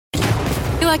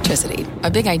Electricity,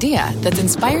 a big idea that's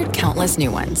inspired countless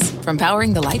new ones. From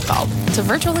powering the light bulb to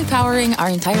virtually powering our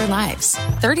entire lives.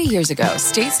 30 years ago,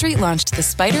 State Street launched the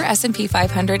Spider S&P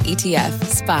 500 ETF,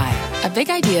 SPY. A big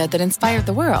idea that inspired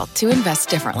the world to invest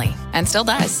differently. And still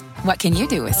does. What can you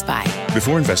do with SPY?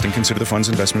 Before investing, consider the fund's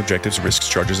investment objectives, risks,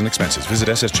 charges, and expenses. Visit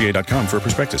ssga.com for a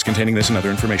prospectus containing this and other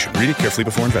information. Read it carefully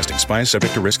before investing. SPY is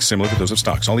subject to risks similar to those of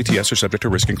stocks. All ETFs are subject to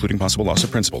risk, including possible loss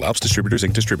of principal. Alps Distributors,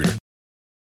 Inc. Distributor.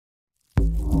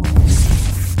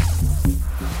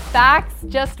 SPACs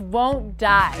just won't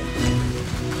die.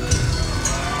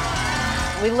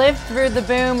 We lived through the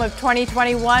boom of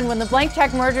 2021 when the blank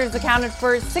check mergers accounted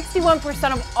for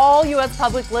 61% of all U.S.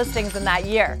 public listings in that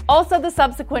year. Also the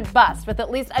subsequent bust, with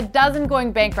at least a dozen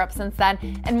going bankrupt since then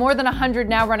and more than 100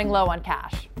 now running low on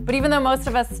cash. But even though most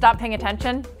of us stopped paying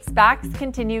attention, SPACs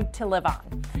continue to live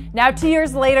on. Now, 2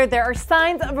 years later, there are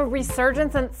signs of a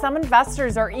resurgence and some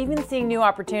investors are even seeing new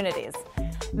opportunities.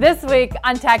 This week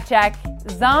on TechCheck,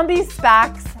 zombie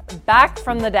SPACs back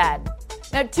from the dead.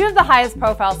 Now, two of the highest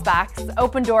profile SPACs,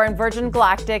 Open Door and Virgin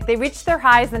Galactic, they reached their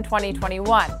highs in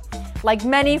 2021. Like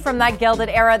many from that gilded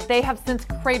era, they have since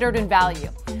cratered in value.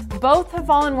 Both have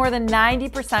fallen more than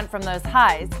 90% from those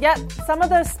highs, yet some of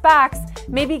those SPACs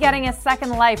may be getting a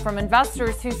second life from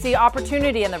investors who see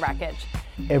opportunity in the wreckage.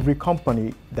 Every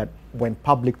company that went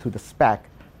public through the SPAC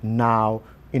now,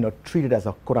 treated as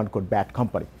a quote-unquote bad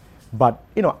company. But,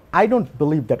 I don't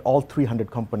believe that all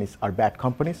 300 companies are bad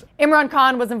companies. Imran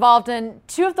Khan was involved in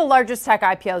two of the largest tech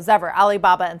IPOs ever,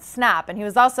 Alibaba and Snap, and he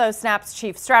was also Snap's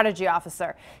chief strategy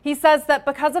officer. He says that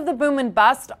because of the boom and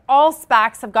bust, all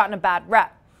SPACs have gotten a bad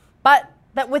rep. But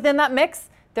that within that mix,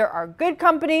 there are good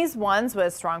companies, ones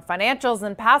with strong financials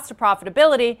and paths to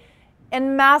profitability,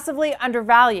 and massively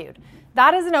undervalued.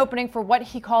 That is an opening for what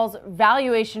he calls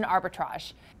valuation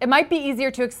arbitrage. It might be easier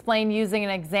to explain using an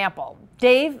example.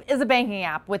 Dave is a banking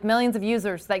app with millions of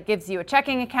users that gives you a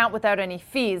checking account without any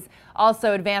fees,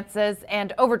 also advances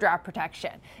and overdraft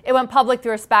protection. It went public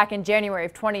through a SPAC in January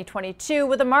of 2022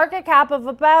 with a market cap of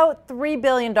about $3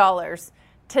 billion.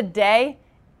 Today,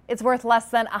 it's worth less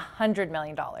than $100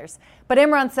 million. But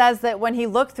Imran says that when he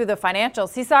looked through the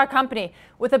financials, he saw a company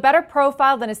with a better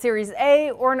profile than a Series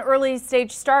A or an early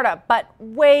stage startup, but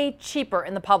way cheaper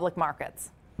in the public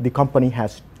markets. The company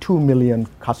has 2 million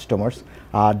customers,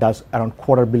 does around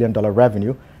 $250 million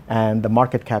revenue, and the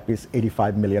market cap is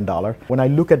 $85 million. When I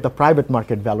look at the private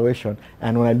market valuation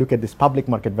and when I look at this public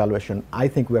market valuation, I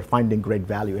think we're finding great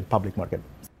value in public market.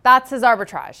 That's his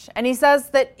arbitrage. And he says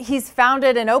that he's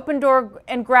founded an Open Door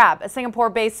and Grab, a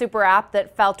Singapore-based super app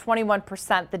that fell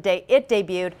 21% the day it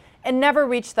debuted and never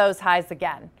reached those highs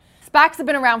again. SPACs have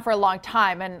been around for a long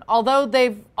time, and although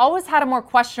they've always had a more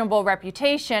questionable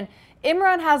reputation,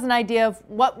 Imran has an idea of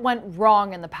what went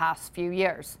wrong in the past few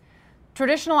years.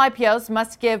 Traditional IPOs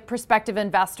must give prospective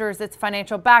investors its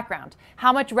financial background,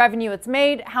 how much revenue it's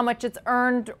made, how much it's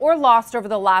earned or lost over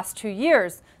the last 2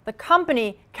 years. The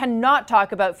company cannot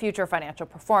talk about future financial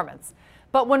performance.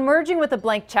 But when merging with a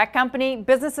blank check company,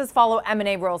 businesses follow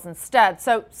M&A rules instead.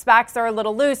 So SPACs are a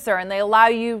little looser and they allow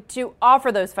you to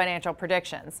offer those financial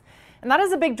predictions. And that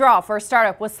is a big draw for a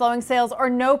startup with slowing sales or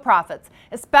no profits,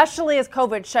 especially as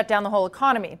COVID shut down the whole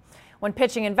economy. When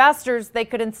pitching investors, they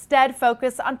could instead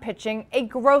focus on pitching a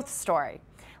growth story,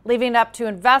 leaving it up to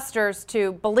investors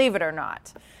to believe it or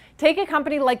not. Take a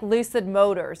company like Lucid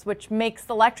Motors, which makes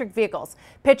electric vehicles.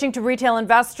 Pitching to retail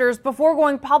investors before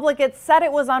going public, it said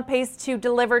it was on pace to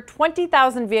deliver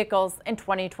 20,000 vehicles in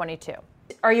 2022.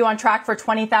 Are you on track for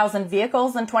 20,000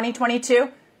 vehicles in 2022?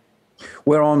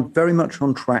 We're very much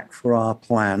on track for our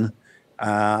plan.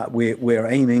 We're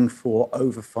aiming for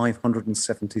over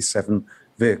 577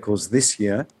 vehicles this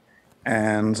year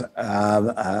and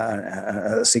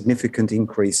a significant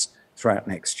increase throughout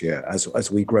next year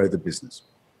as we grow the business.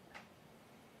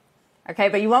 Okay,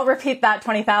 but you won't repeat that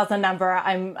 20,000 number.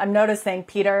 I'm noticing,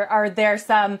 Peter. Are there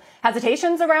some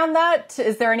hesitations around that?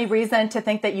 Is there any reason to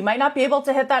think that you might not be able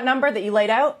to hit that number that you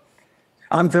laid out?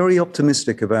 I'm very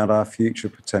optimistic about our future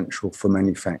potential for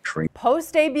manufacturing.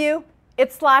 Post-debut,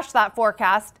 it slashed that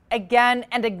forecast again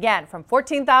and again, from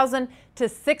 14,000 to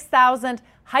 6,000,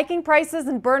 hiking prices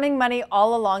and burning money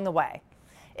all along the way.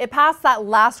 It passed that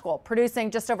last goal,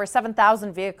 producing just over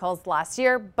 7,000 vehicles last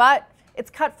year, but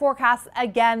it's cut forecasts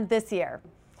again this year.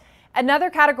 Another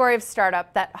category of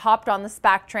startup that hopped on the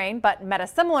SPAC train but met a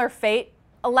similar fate,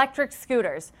 electric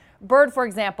scooters. Bird, for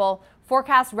example,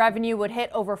 forecast revenue would hit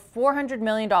over $400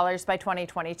 million by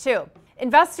 2022.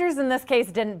 Investors in this case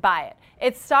didn't buy it.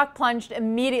 Its stock plunged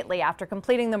immediately after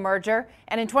completing the merger,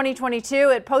 and in 2022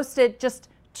 it posted just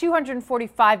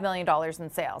 $245 million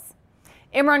in sales.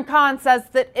 Imran Khan says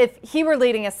that if he were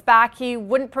leading a SPAC, he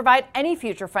wouldn't provide any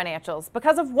future financials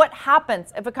because of what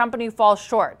happens if a company falls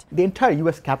short. The entire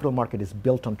U.S. capital market is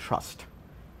built on trust.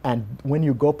 And when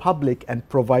you go public and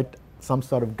provide some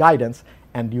sort of guidance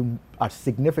and you are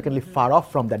significantly far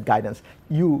off from that guidance,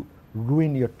 you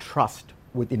ruin your trust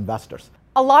with investors.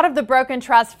 A lot of the broken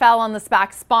trust fell on the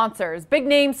SPAC sponsors, big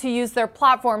names who use their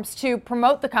platforms to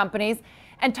promote the companies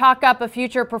and talk up a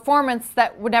future performance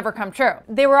that would never come true.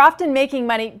 They were often making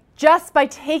money just by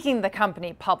taking the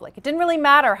company public. It didn't really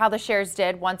matter how the shares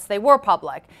did once they were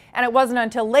public. And it wasn't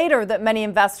until later that many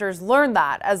investors learned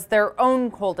that as their own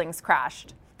holdings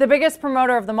crashed. The biggest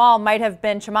promoter of them all might have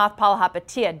been Chamath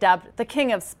Palihapitiya, dubbed the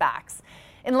king of SPACs.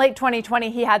 In late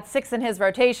 2020, he had 6 in his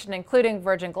rotation, including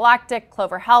Virgin Galactic,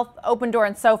 Clover Health, Opendoor,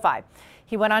 and SoFi.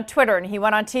 He went on Twitter and he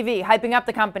went on TV, hyping up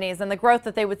the companies and the growth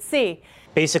that they would see.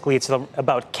 Basically, it's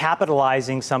about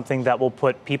capitalizing something that will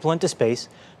put people into space,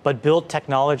 but build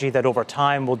technology that over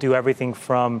time will do everything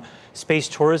from space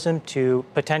tourism to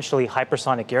potentially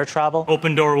hypersonic air travel.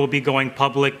 Opendoor will be going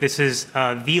public. This is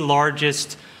the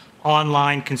largest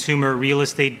online consumer real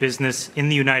estate business in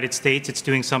the United States. It's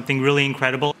doing something really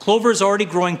incredible. Clover is already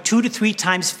growing 2 to 3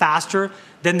 times faster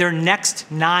than their next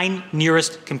 9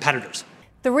 nearest competitors.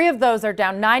 3 of those are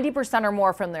down 90% or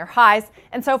more from their highs,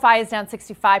 and SoFi is down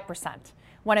 65%.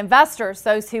 When investors,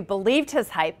 those who believed his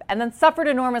hype and then suffered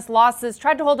enormous losses,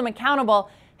 tried to hold him accountable,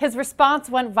 his response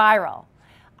went viral.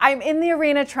 "I'm in the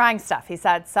arena trying stuff," he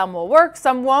said. "Some will work,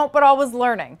 some won't, but always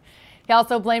learning." He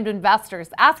also blamed investors,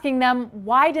 asking them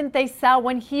why didn't they sell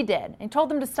when he did, and told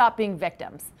them to stop being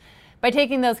victims. By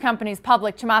taking those companies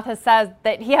public, Chamath has said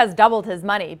that he has doubled his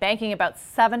money, banking about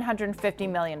 $750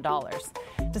 million.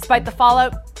 Despite the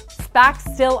fallout,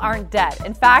 SPACs still aren't dead.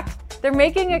 In fact, they're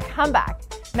making a comeback,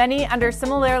 many under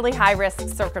similarly high-risk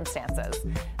circumstances.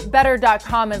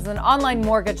 Better.com is an online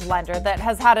mortgage lender that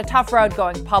has had a tough road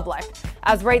going public,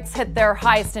 as rates hit their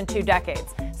highest in 2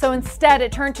 decades. So instead,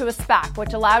 it turned to a SPAC,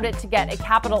 which allowed it to get a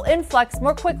capital influx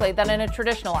more quickly than in a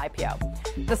traditional IPO.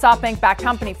 The SoftBank-backed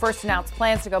company first announced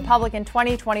plans to go public in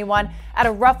 2021 at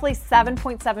a roughly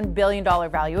 $7.7 billion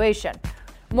valuation.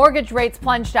 Mortgage rates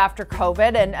plunged after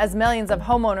COVID, and as millions of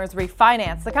homeowners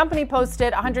refinanced, the company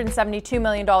posted $172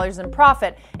 million in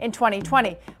profit in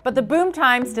 2020. But the boom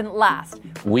times didn't last.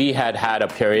 We had a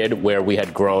period where we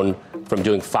had grown from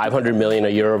doing $500 million a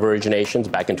year of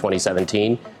originations back in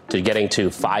 2017 to getting to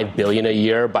 $5 billion a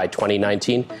year by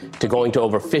 2019 to going to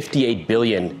over $58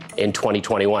 billion in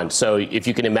 2021. So if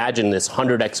you can imagine this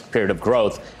 100x period of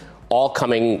growth, all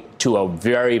coming to a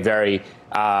very, very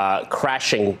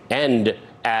crashing end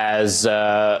as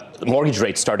mortgage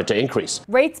rates started to increase.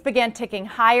 Rates began ticking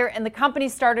higher and the company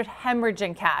started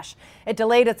hemorrhaging cash. It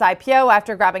delayed its IPO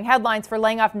after grabbing headlines for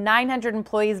laying off 900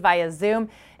 employees via Zoom,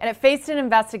 and it faced an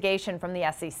investigation from the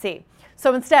SEC.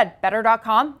 So instead,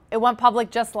 Better.com, it went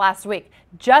public just last week,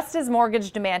 just as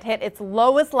mortgage demand hit its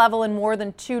lowest level in more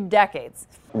than 2 decades.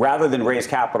 Rather than raise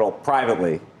capital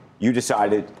privately, you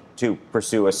decided to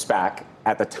pursue a SPAC.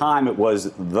 At the time, it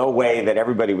was the way that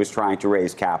everybody was trying to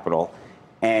raise capital.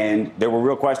 And there were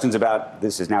real questions about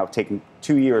this is now taking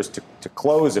 2 years to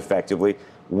close effectively,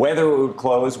 whether it would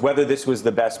close, whether this was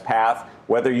the best path,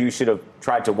 whether you should have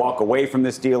tried to walk away from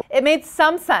this deal. It made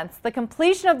some sense. The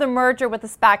completion of the merger with the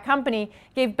SPAC company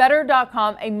gave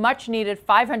Better.com a much-needed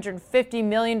 $550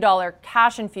 million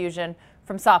cash infusion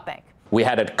from SoftBank. We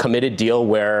had a committed deal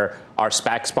where our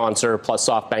SPAC sponsor plus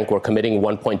SoftBank were committing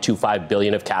 $1.25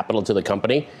 billion of capital to the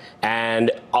company.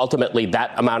 And ultimately,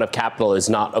 that amount of capital is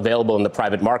not available in the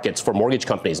private markets for mortgage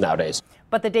companies nowadays.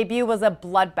 But the debut was a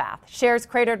bloodbath. Shares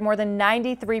cratered more than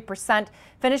 93%,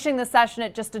 finishing the session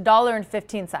at just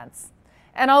 $1.15.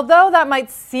 And although that might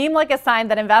seem like a sign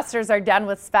that investors are done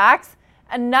with SPACs,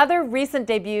 another recent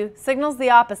debut signals the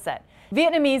opposite.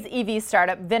 Vietnamese EV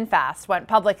startup VinFast went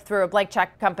public through a blank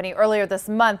check company earlier this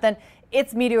month, and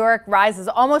its meteoric rise is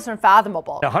almost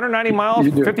unfathomable. 190 miles,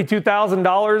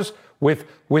 $52,000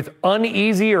 with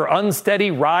uneasy or unsteady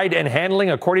ride and handling,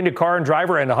 according to Car and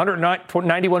Driver, and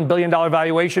 $191 billion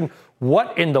valuation.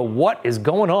 What in the what is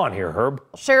going on here, Herb?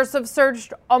 Shares have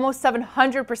surged almost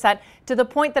 700% to the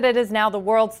point that it is now the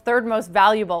world's 3rd most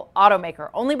valuable automaker,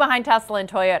 only behind Tesla and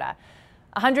Toyota.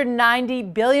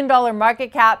 $190 billion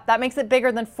market cap, that makes it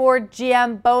bigger than Ford,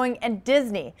 GM, Boeing, and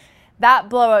Disney. That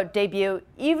blowout debut,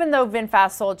 even though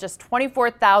VinFast sold just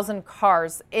 24,000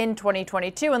 cars in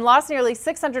 2022 and lost nearly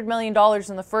 $600 million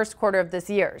in the first quarter of this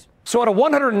year. So at a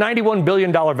 $191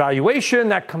 billion valuation,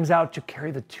 that comes out to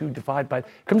carry the two divide by,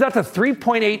 comes out to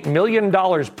 $3.8 million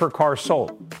per car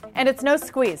sold. And it's no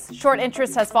squeeze. Short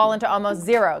interest has fallen to almost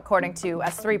zero, according to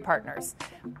S3 Partners.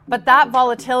 But that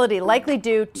volatility likely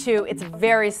due to its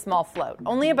very small float.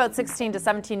 Only about 16 to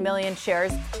 17 million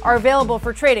shares are available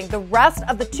for trading. The rest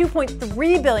of the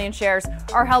 2.3 billion shares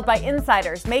are held by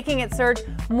insiders, making it surge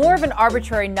more of an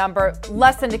arbitrary number,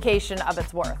 less indication of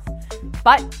its worth.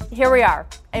 But here we are,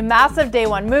 a massive day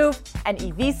one move, an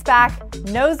EV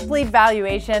SPAC, nosebleed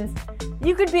valuations.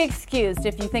 You could be excused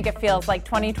if you think it feels like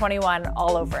 2021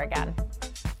 all over again.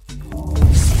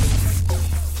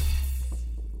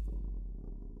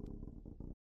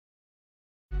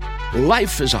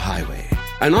 Life is a highway,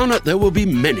 and on it there will be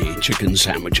many chicken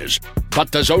sandwiches.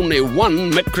 But there's only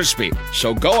one McCrispy.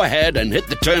 So go ahead and hit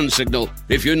the turn signal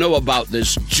if you know about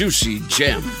this juicy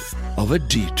gem of a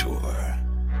detour.